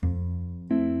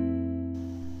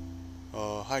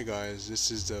Hi guys,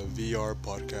 this is the VR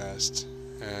podcast,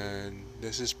 and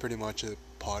this is pretty much a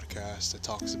podcast that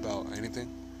talks about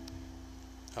anything.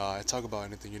 I talk about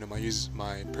anything, I use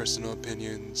my personal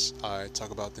opinions, I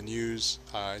talk about the news,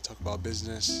 I talk about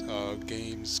business,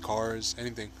 games, cars,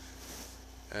 anything.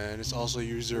 And it's also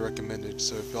user recommended,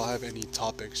 so if y'all have any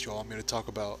topics y'all want me to talk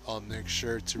about, I'll make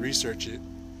sure to research it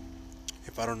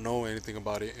if I don't know anything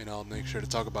about it, and I'll make sure to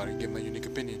talk about it and give my unique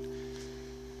opinion.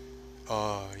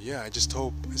 Yeah, I just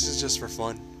hope this is just for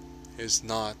fun. It's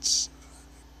not,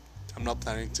 I'm not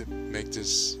planning to make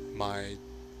this my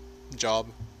job.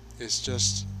 It's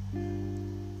just,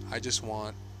 I just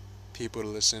want people to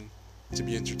listen, to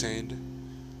be entertained.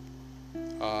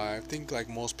 I think, like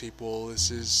most people,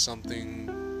 this is something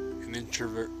an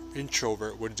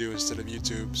introvert would do instead of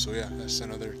YouTube. So yeah, that's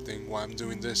another thing why I'm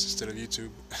doing this instead of YouTube.